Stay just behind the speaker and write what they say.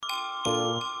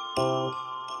I'm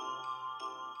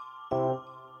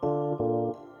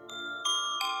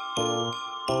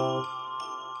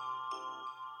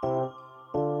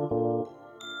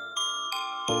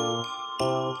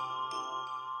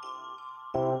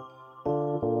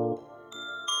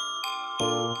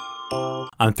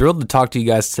thrilled to talk to you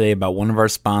guys today about one of our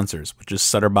sponsors, which is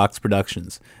Sutterbox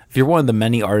Productions. If you're one of the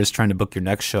many artists trying to book your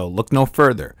next show, look no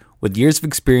further. With years of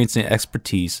experience and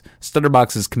expertise,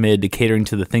 Stutterbox is committed to catering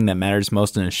to the thing that matters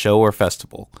most in a show or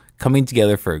festival, coming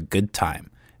together for a good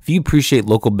time. If you appreciate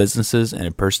local businesses and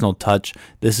a personal touch,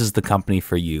 this is the company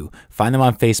for you. Find them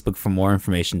on Facebook for more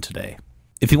information today.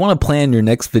 If you want to plan your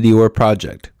next video or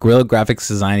project, Guerrilla Graphics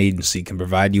Design Agency can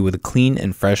provide you with a clean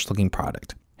and fresh looking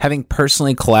product. Having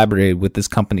personally collaborated with this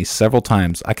company several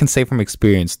times, I can say from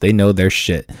experience they know their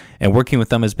shit, and working with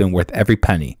them has been worth every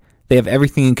penny. They have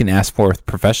everything you can ask for with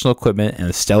professional equipment and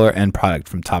a stellar end product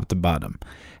from top to bottom.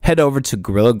 Head over to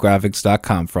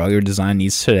GuerrillaGraphics.com for all your design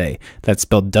needs today. That's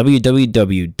spelled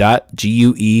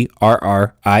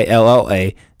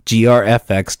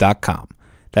www.GuerrillaGraphics.com.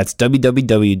 That's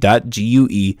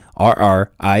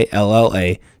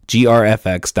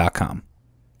www.GuerrillaGraphics.com.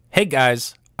 Hey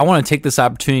guys, I want to take this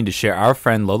opportunity to share our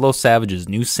friend Lolo Savage's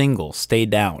new single, Stay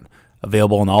Down,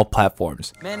 available on all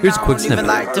platforms. Here's a quick snippet. I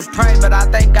don't even like to pray, but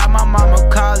I think got my mama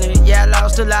calling. Yeah, I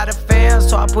lost a lot of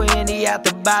fans, so I put Henny out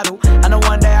the bottle. I know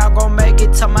one day I'm gonna make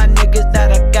it, tell my niggas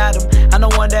that I got them. I know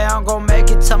one day I'm gonna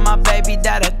make it, tell my baby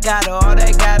that I got her. All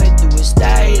they gotta do is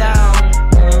stay down,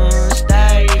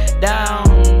 stay down.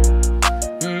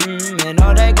 And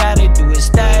all they gotta do is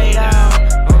stay down,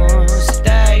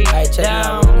 stay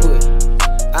down.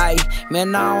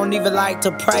 Man, I don't even like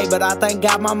to pray, but I thank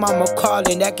God my mama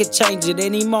calling. That could change at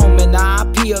any moment. Now I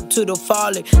pee up to the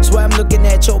falling. Swear I'm looking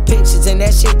at your pictures, and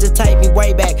that shit just take me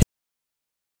way back.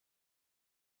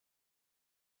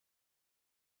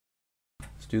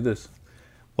 Let's do this.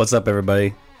 What's up, everybody?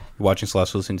 You're watching /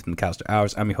 listening to the McAllister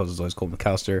Hours. I'm your host, as always, Cole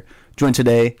McAllister. Joined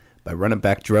today by It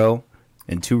Back Dro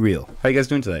and Too Real. How you guys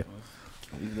doing today?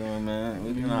 What you doing, man?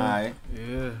 We doing alright.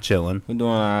 Yeah. Chilling. We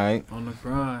doing alright. On the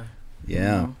grind.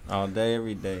 Yeah. All day,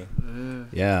 every day.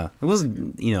 Yeah. It was,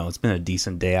 it's been a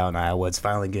decent day out in Iowa. It's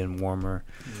finally getting warmer.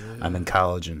 Yeah. I'm in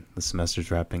college and the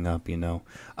semester's wrapping up,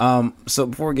 So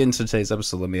before we get into today's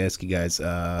episode, let me ask you guys,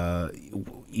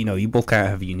 you both kind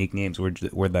of have unique names.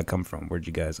 Where'd that come from? Where'd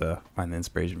you guys find the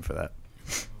inspiration for that?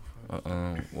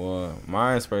 Well,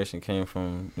 my inspiration came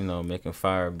from, making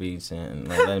fire beats and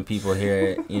like letting people hear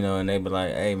it, and they be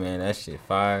like, hey, man, that shit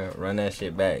fire. Run that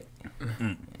shit back.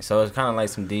 So it's kind of like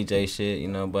some DJ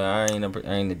shit, but I ain't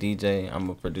a DJ. I'm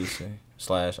a producer /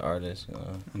 artist.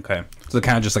 Okay. So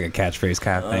kind of just like a catchphrase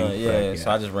kind of thing. Yeah.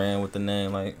 So I just ran with the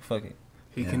name, like, fuck it.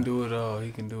 He can do it all. He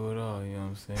can do it all. You know what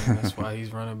I'm saying? That's why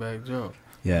he's running back Joe.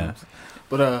 Yeah.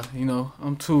 But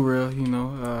I'm Too Real.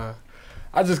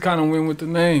 I just kind of went with the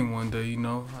name one day.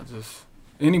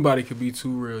 Anybody could be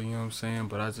Too Real. You know what I'm saying?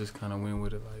 But I just kind of went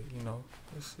with it, like,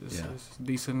 it's a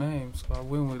decent name, so I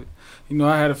went with it.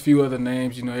 I had a few other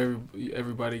names.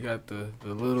 Everybody got the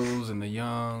littles and the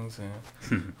youngs, and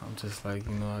I'm just like,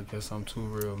 I guess I'm Too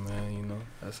Real, man.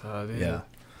 That's how it is. Yeah.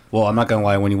 Well, I'm not gonna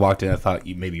lie. When you walked in, I thought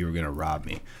maybe you were gonna rob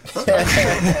me. So,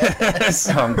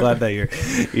 so I'm glad that you're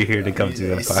here to come to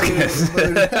the podcast.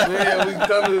 Man, we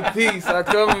come in peace. I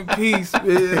come in peace,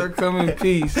 man. I come in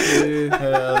peace, man.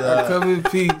 I come in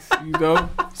peace.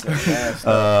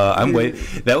 I'm waiting.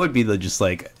 That would be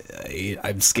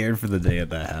I'm scared for the day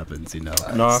that happens. No,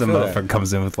 some motherfucker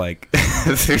comes in with like,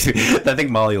 I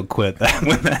think Molly will quit that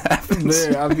when that happens.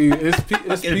 Man, I mean,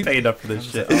 it's getting paid up for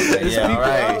this shit. Okay, yeah, all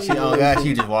right.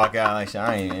 She just walk out like,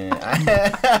 I ain't.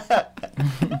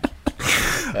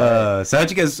 So how'd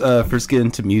you guys first get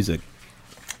into music?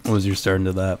 What was your start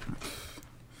into that?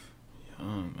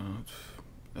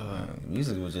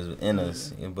 Music was just in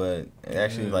us, but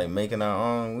actually, like, making our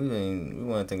own, we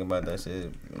weren't thinking about that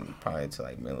shit probably to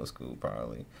like middle school,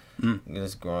 probably.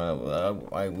 Just growing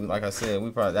up, like I said,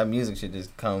 that music should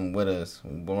just come with us,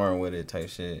 born with it type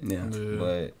shit. Yeah.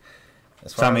 But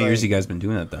so how many years you guys been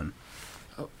doing that then?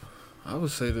 I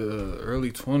would say the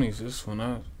early 20s. This is when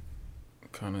I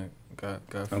kind of got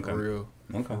for real.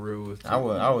 Okay. For real with I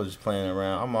was just playing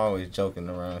around. I'm always joking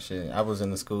around shit. I was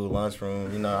in the school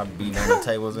lunchroom, I beating on the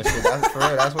tables and shit. That's for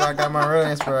real. That's where I got my real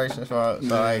inspiration from.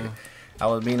 So like, I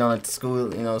was beating on the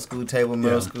school, school table,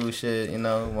 middle school shit.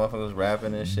 Motherfuckers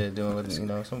rapping and shit,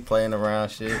 doing some playing around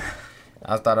shit.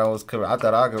 I thought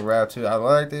I could rap too. I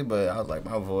liked it, but I was like,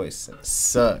 my voice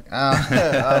sucked.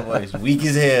 My voice weak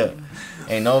as hell.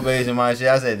 Ain't no bass in my shit.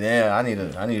 I said, damn, I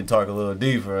need to talk a little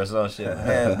deeper or some shit.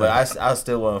 Man, but I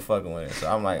still wasn't fucking with it.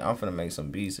 So I'm like, I'm finna make some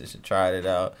beats. I should try it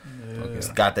out.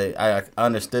 Yeah. I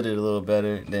understood it a little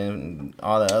better than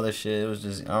all the other shit. It was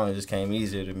just, it just came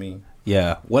easier to me.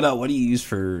 Yeah. What do you use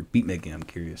for beat making? I'm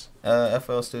curious.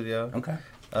 FL Studio. Okay.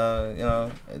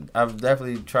 I've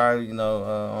definitely tried,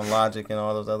 on Logic and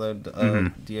all those other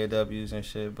DAWs and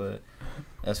shit, but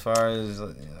as far as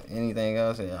anything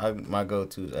else, my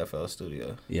go-to is FL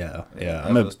Studio. Yeah.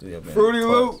 FL Studio. Fruity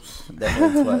Loops.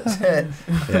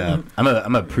 Yeah,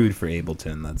 I'm a prude for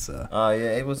Ableton. That's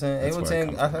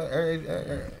Ableton. I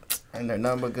heard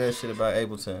nothing but good shit about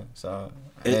Ableton. So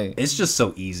it's just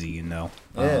so easy,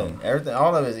 everything,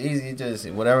 all of it's easy. Just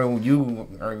whatever you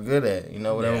are good at,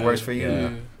 whatever works for you.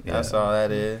 Yeah. That's all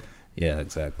that is. Yeah,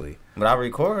 exactly. But I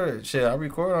record on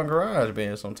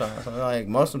GarageBand sometimes. Like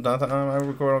most of the time, I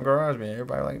record on GarageBand.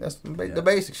 Everybody like that's the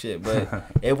basic shit, but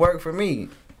it worked for me.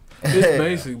 It's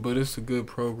basic, but it's a good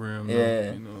program.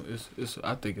 Yeah, it's.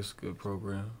 I think it's a good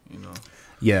program.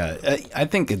 Yeah, I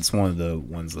think it's one of the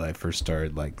ones that I first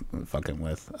started fucking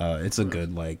with. It's a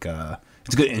good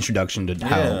it's a good introduction to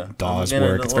how DAWs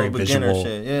work. It's very visual.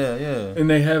 Shit. Yeah. And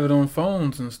they have it on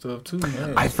phones and stuff too.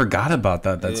 Yeah. I forgot about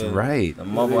that. That's right. The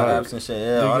mobile apps and shit.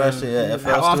 Yeah, all that shit. Yeah.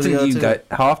 How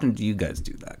often do you guys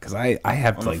do that? Because I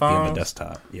have to be on the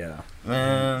desktop. Yeah.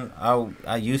 Man,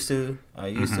 I used to, but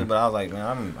I was like,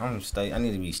 man, I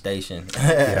need to be stationed.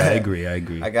 Yeah, I agree.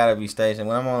 I gotta be stationed.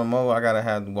 When I'm on a mobile, I gotta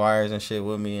have wires and shit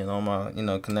with me and all my,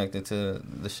 connected to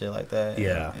the shit like that.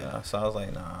 Yeah. So I was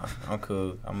like, nah, I'm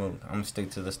cool. I'm gonna stick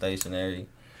to the stationary.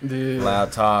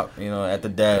 Laptop, at the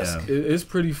desk. Yeah. It's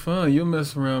pretty fun. You'll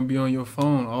mess around and be on your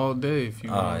phone all day if you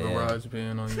want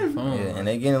GarageBand on your phone. Yeah, and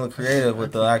they getting a little creative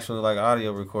with the actual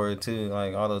audio recorder too,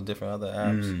 like all those different other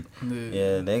apps.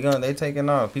 They taking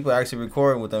off. People actually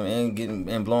recording with them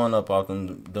and blowing up off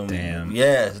them. Damn.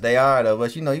 Yes, they are though.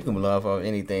 But you can blow up off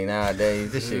anything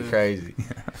nowadays. This shit crazy.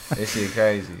 This shit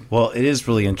crazy. Well, it is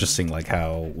really interesting,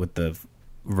 how with the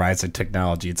rise of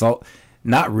technology, it's all.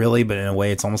 Not really, but in a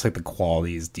way, it's almost like the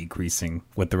quality is decreasing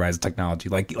with the rise of technology.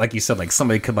 Like you said,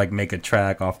 somebody could make a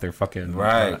track off their fucking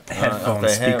headphone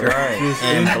speaker,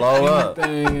 and blow up,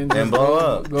 and blow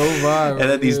up, go viral. And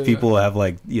then these people have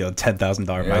 $10,000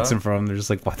 mics in front of them. They're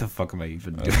just like, why the fuck am I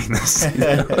even doing this?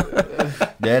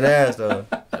 Dead ass though.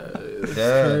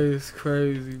 It's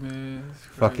crazy, man. It's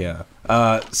crazy. Fuck yeah.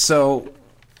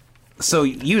 So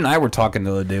you and I were talking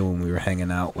the other day when we were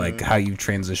hanging out, how you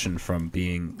transitioned from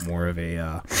being more of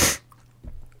a,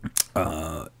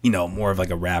 more of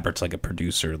a rapper to a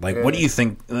producer. What do you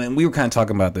think? And we were kind of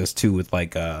talking about this too, with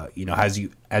as you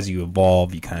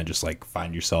evolve, you kind of just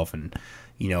find yourself, and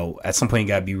at some point you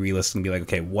gotta be realistic and be like,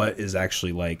 okay, what is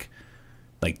actually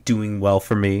doing well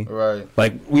for me?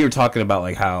 Right. We were talking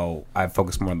about how I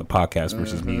focus more on the podcast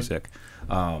versus music.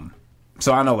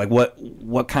 So I don't know,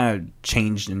 what kind of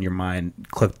changed in your mind,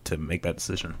 clicked to make that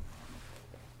decision?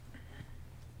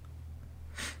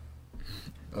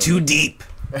 Too deep.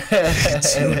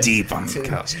 Too deep on the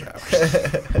couch, I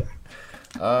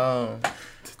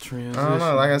don't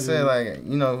know. Like I said,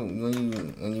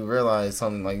 when you realize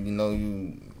something,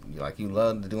 you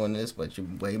love doing this, but you're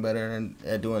way better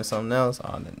at doing something else.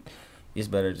 Then it's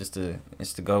better just to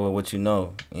go with what you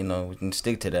know. We can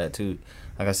stick to that too.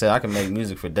 Like I said, I can make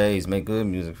music for days, make good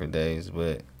music for days,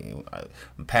 but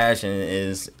passion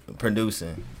is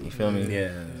producing. You feel me? Yeah.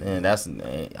 And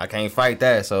I can't fight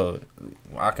that. So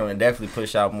I can definitely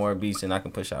push out more beats and I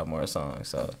can push out more songs.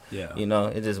 So yeah,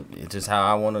 it's just how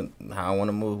I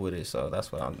wanna move with it. So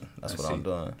that's what I'm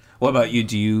doing. What about you?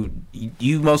 Do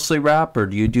you mostly rap, or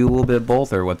do you do a little bit of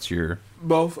both, or what's your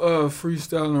both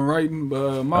freestyling and writing?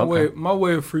 But my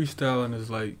way of freestyling is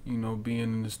being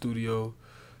in the studio.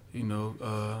 I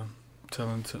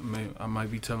might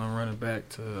be telling running back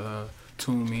to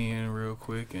tune me in real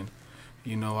quick, and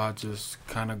I just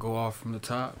kind of go off from the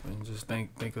top and just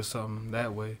think of something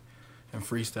that way, and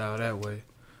freestyle that way.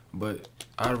 But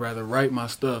I'd rather write my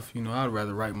stuff.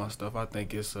 I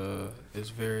think it's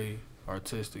very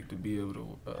artistic to be able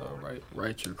to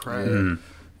write your craft.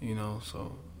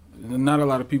 So not a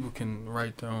lot of people can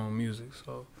write their own music.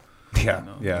 So. Yeah.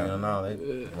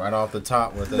 They right off the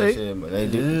top with that shit, but they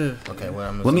do. Yeah. Okay,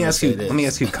 well, let me ask you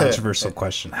a controversial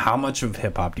question. How much of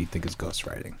hip hop do you think is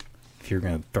ghostwriting? If you're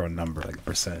gonna throw a number, a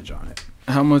percentage on it.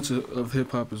 How much of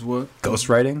hip hop is what?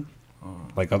 Ghostwriting?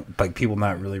 Like people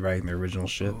not really writing their original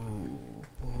shit.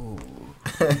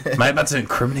 Am I about to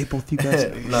incriminate both you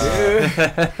guys?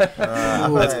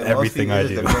 That's everything I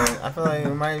do. I feel like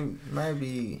it might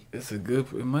be.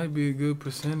 It might be a good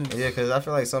percentage. Yeah, because I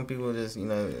feel like some people just,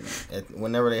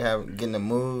 whenever they get in the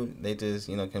mood, they just,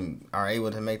 are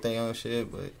able to make their own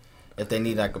shit. But if they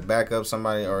need like a backup,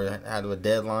 somebody, or have a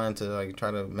deadline to like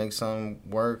try to make something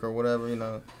work or whatever,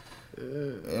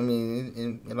 I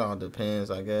mean, it all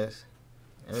depends, I guess.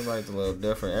 Everybody's a little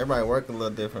different. Everybody work a little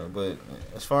different, but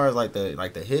as far as like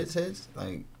the hits,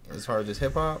 like as far as just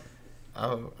hip hop, I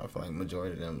feel like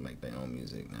majority of them make their own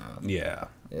music now. Yeah.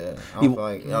 Yeah. I don't feel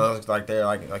like it's like they're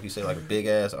like you say, like a big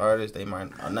ass artist. They might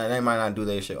not do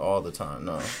their shit all the time,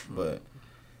 no, but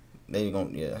they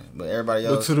gonna But everybody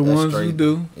else, but to the ones straight, who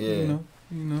do, yeah.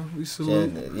 We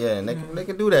salute. Yeah, and they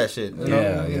can do that shit.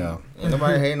 Yeah. Ain't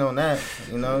nobody hating on that.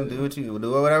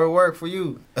 Do whatever work for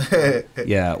you.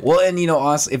 Yeah. Well, and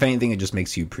honestly, if anything, it just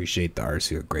makes you appreciate the artists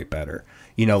who are great better.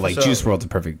 Like sure. Juice WRLD's a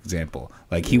perfect example.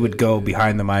 Like he would go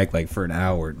behind the mic like for an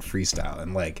hour and freestyle,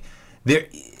 and like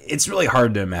it's really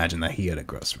hard to imagine that he had a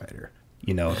ghostwriter.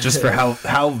 Just for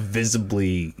how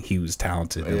visibly he was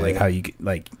talented and like how you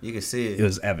can see it. It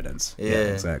was evidence. Yeah,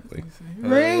 exactly.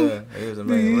 Ring. It was Do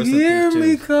amazing. you hear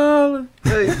me calling?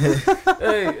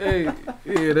 Hey,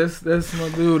 yeah, that's my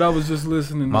dude. I was just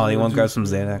listening. Molly, you want to grab some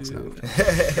Xanax?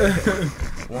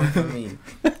 One for me.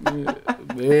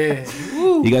 Man.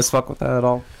 You guys fuck with that at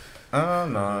all? Oh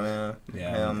no, man.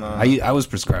 Yeah. Hell no. I was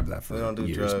prescribed that for We don't do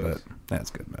years, drugs. but that's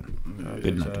good, man. Yeah,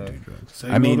 Good not to do drugs. Say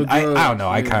I mean, no to I drugs, don't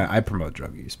know. yeah. I promote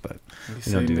drug use, but We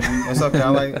we don't do say that. It's okay. I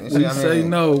like. We say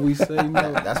no. We say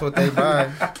no. That's what they buy.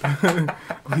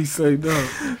 We say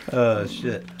no.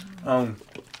 Shit.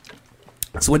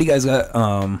 So what do you guys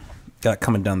got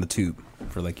coming down the tube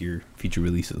for like your future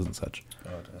releases and such?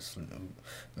 Oh, that's man.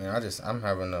 I'm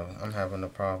having a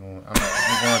problem. I'm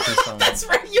going through something. That's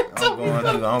right. I'm going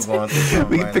through something.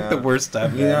 We right picked now. the worst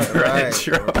time. Yeah, Intro.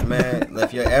 right. Man,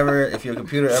 if your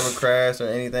computer ever crashed or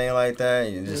anything like that,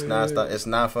 you just it's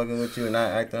not fucking with you and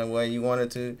not acting the way you want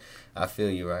it to. I feel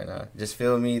you right now. Just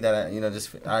feel me that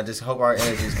I just hope our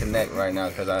energies connect right now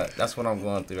because that's what I'm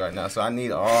going through right now. So I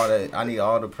need all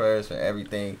the prayers for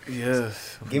everything.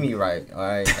 Yes. Give me right, all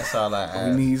right. That's all I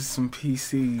ask. We need some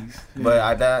PCs.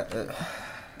 But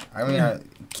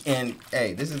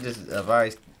hey, this is just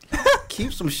advice.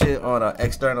 Keep some shit on an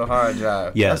external hard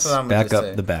drive. Yes, that's what I'm back up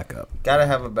say. the backup. Gotta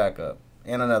have a backup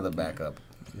and another backup.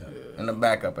 Yeah. And a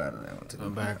backup out of that one too. A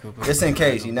backup. Just in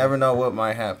case, you never know what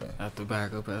might happen. After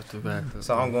backup.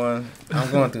 So I'm going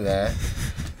through that.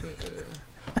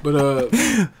 But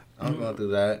I'm going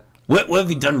through that. What have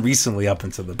you done recently up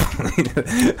until the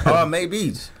point? I made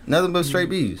beats. Nothing but straight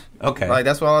beats. Okay. Like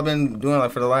that's what I've been doing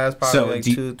like for the last probably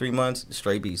So, 2-3 months.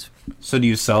 Straight beats. So do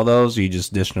you sell those or you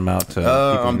just dishing them out to people?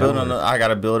 I'm building. I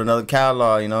gotta build another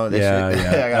catalog. That Yeah, shit.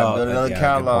 yeah. I gotta build another yeah,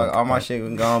 catalog. good point, All my shit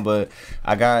been gone, but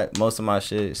I got most of my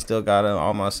shit. Still got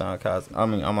all my sound cards. I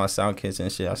mean, all my sound kits and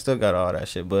shit. I still got all that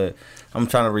shit, but I'm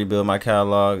trying to rebuild my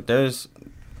catalog.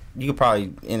 You could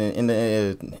probably in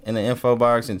the info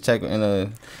box and check in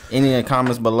the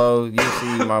comments below. You'll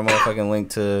see my motherfucking link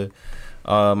to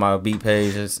my beat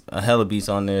page. There's a hella beats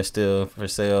on there still for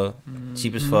sale,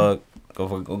 cheap as fuck.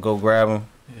 Go grab them.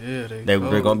 yeah,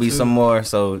 They're gonna be some more,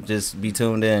 so just be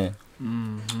tuned in.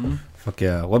 Mm-hmm. Fuck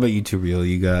yeah. What about you two, Real?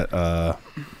 You got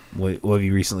what have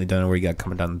you recently done? Where you got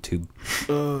coming down the tube?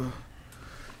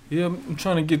 Yeah, I'm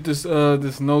trying to get this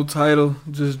no title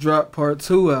just drop part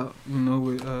 2 out.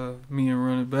 With me and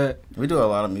Run It Back. We do a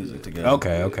lot of music together.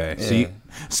 Okay. Yeah.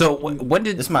 So when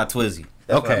did It's my Twizzy.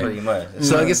 That's Okay. pretty much.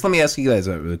 So I guess let me ask you guys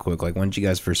really quick. Like, when did you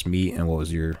guys first meet, and what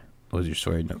was your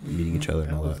story meeting each other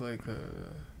and all that?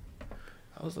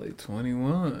 I was like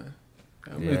 21.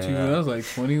 I met Yeah. you when I was like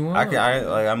 21.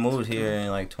 I moved here in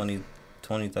like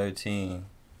 2013,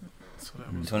 That's what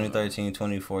I was 2013,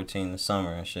 2014, the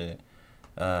summer and shit.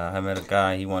 I met a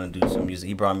guy. He wanted to do some music.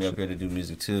 He brought me up here to do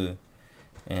music too,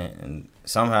 and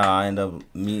somehow I ended up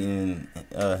meeting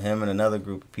him and another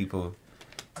group of people.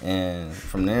 And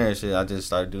from there, shit, I just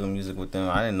started doing music with them.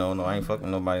 I didn't know, I ain't fucking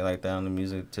nobody like that on the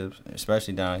music tips,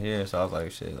 especially down here. So I was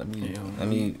like, shit, let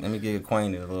me get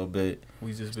acquainted a little bit.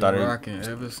 We just Started- been rocking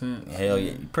ever since. Hell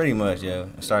yeah, pretty much, yeah.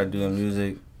 I started doing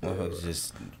music.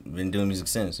 Just been doing music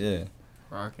since, yeah.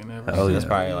 Rocking ever Hell since. That's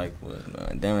probably like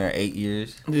what, damn near 8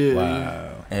 years. Yeah.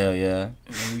 Wow. Hell yeah.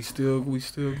 And we still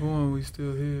going. We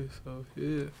still here. So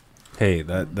yeah. Hey,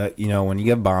 that when you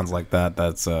get bonds like that,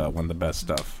 that's when the best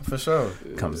stuff For sure.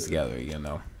 comes together.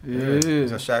 Yeah, It's it a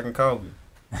is. Shaq and Kobe.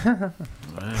 Man.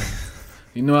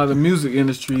 You know how the music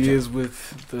industry is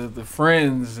with the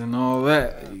friends and all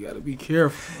that. You got to be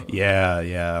careful.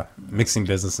 Yeah. Mixing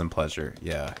business and pleasure.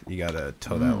 Yeah, you got to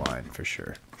toe that line for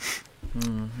sure.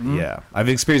 Mm-hmm. Yeah, I've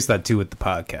experienced that too with the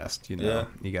podcast. You know,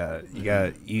 you got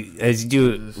as you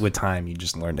do it with time, you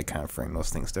just learn to kind of frame those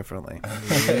things differently.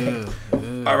 Yeah.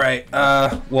 All right.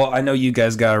 Well, I know you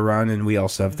guys got to run, and we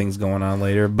also have things going on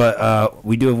later. But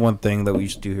we do have one thing that we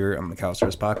should do here on the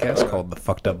Calstars podcast called the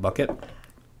Fucked Up Bucket.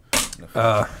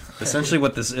 Essentially,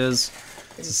 what this is,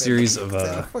 it's a series of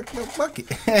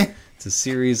it's a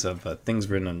series of things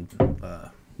written on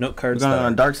note cards. We're going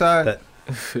on the dark side.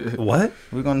 What?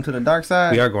 We're going to the dark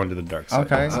side. We are going to the dark side.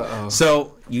 Okay.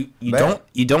 So you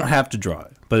don't have to draw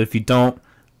it, but if you don't,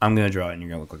 I'm gonna draw it, and you're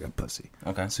gonna look like a pussy.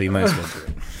 Okay. So you might as well do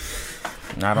it.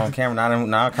 Not on camera.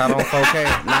 Not caught on 4K.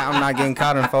 I'm not getting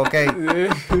caught on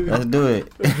 4K. Let's do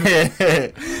it.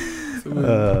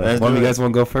 One of you guys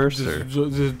want to go first?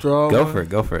 Just draw.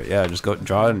 Go for it. Yeah, just go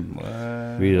draw it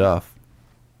and read it off.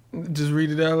 Just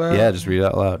read it out loud. Yeah, just read it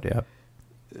out loud. Yeah.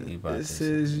 You about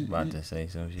to say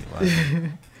some shit.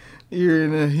 You're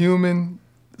in a human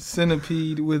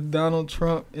centipede with Donald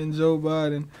Trump and Joe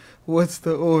Biden. What's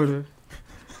the order?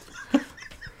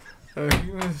 Oh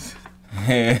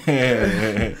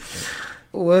man.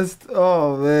 What's the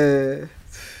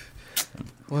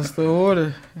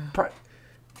order?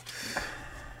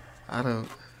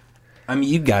 I mean,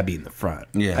 you gotta be in the front.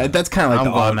 Yeah. That's kind of like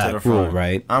the automatic rule,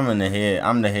 right? I'm in the head.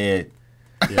 I'm the head.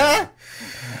 Yeah.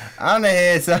 I'm the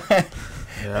head, son.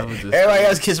 Yeah, Everybody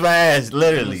else kiss my ass,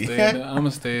 literally. I'm gonna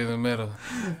stay in the middle.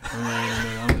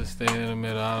 I'm just staying in the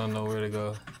middle. I don't know where to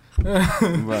go.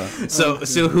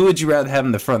 So who would you rather have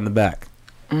in the front and the back?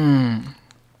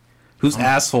 Whose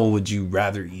asshole would you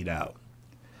rather eat out?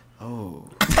 Oh.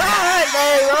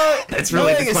 That's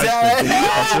really the question.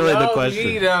 That's really the question.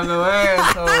 Eat out no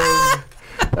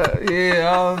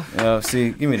asshole.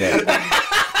 See, give me that.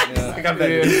 I got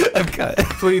that. I've got it.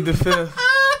 Plead the fifth.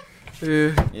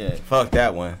 Yeah, fuck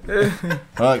that one.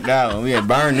 Fuck that one. We had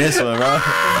burned this one, bro.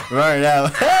 Burn that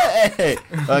one. Hey,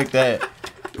 fuck that.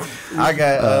 I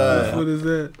got what is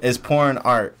that? It's porn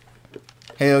art.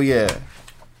 Hell yeah.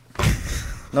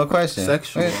 No question.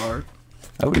 Sexual art.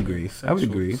 I would agree.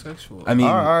 Sexual. I mean,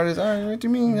 art is art. What do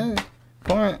you mean?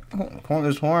 Porn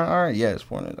is porn art? Yes,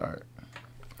 porn is art.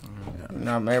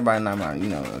 Not everybody might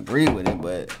agree with it,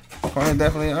 but porn is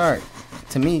definitely art.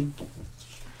 To me,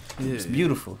 it's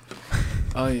beautiful.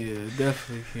 Oh yeah, it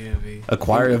definitely can be. A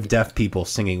choir of deaf people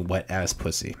singing "Wet Ass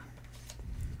Pussy."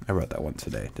 I wrote that one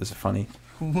today. Is it funny?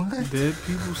 What? Dead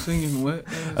people singing wet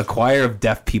ass? A choir of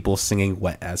deaf people singing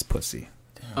 "Wet Ass Pussy."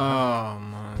 Oh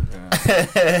my god.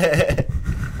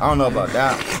 I don't know about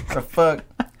that. The fuck?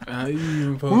 How you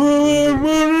even post? Oh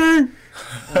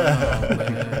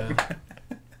man.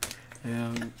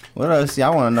 Yeah. What else? I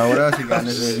want to know what else you got in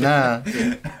this now. All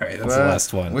right, that's the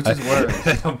last one. Which is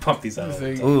words? Don't pump these out.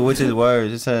 Ooh, which is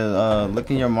words? It says,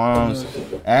 look in your mom's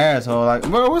asshole. Like,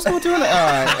 bro, what's going on?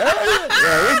 Alright.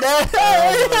 Yeah, we done.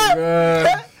 Oh my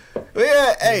god.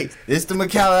 Yeah, hey, it's the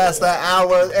McAllister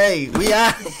Hour. Hey, we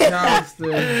out.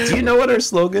 Do you know what our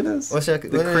slogan is? What's your,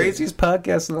 the craziest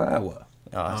podcast in Iowa.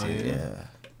 Oh, I see. Yeah.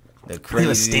 The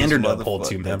craziest standard to uphold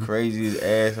to, man. The craziest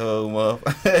asshole,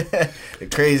 motherfucker. The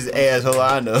craziest asshole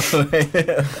I know.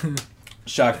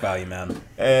 Shock value, man.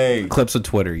 Hey. Clips of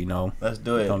Twitter, you know. Let's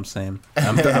do it. You know what I'm saying?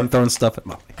 I'm throwing stuff at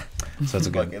Molly. So that's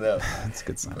a good. That's a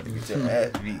good sign. Get your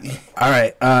ass beat. All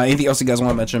right. Anything else you guys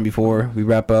want to mention before we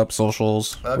wrap up?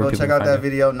 Socials. Go check out that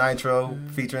video, Nitro,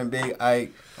 featuring Big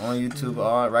Ike on YouTube.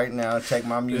 Right now, check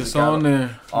my music it's on out.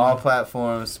 there. All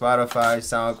platforms: Spotify,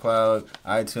 SoundCloud,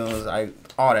 iTunes,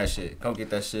 all that shit. Go get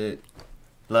that shit.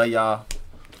 Love y'all.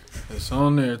 It's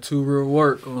on there. Too Real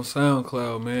Work on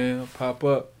SoundCloud, man. Pop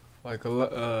up like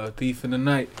a thief in the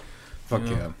night. Fuck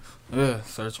yeah. Yeah.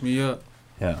 Search me up.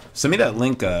 Yeah. Send me that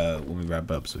link when we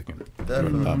wrap up so we can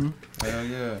Definitely. wrap it up. Hell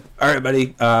yeah. All right,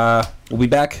 buddy. We'll be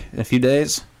back in a few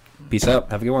days. Peace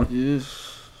out. Have a good one. Yes.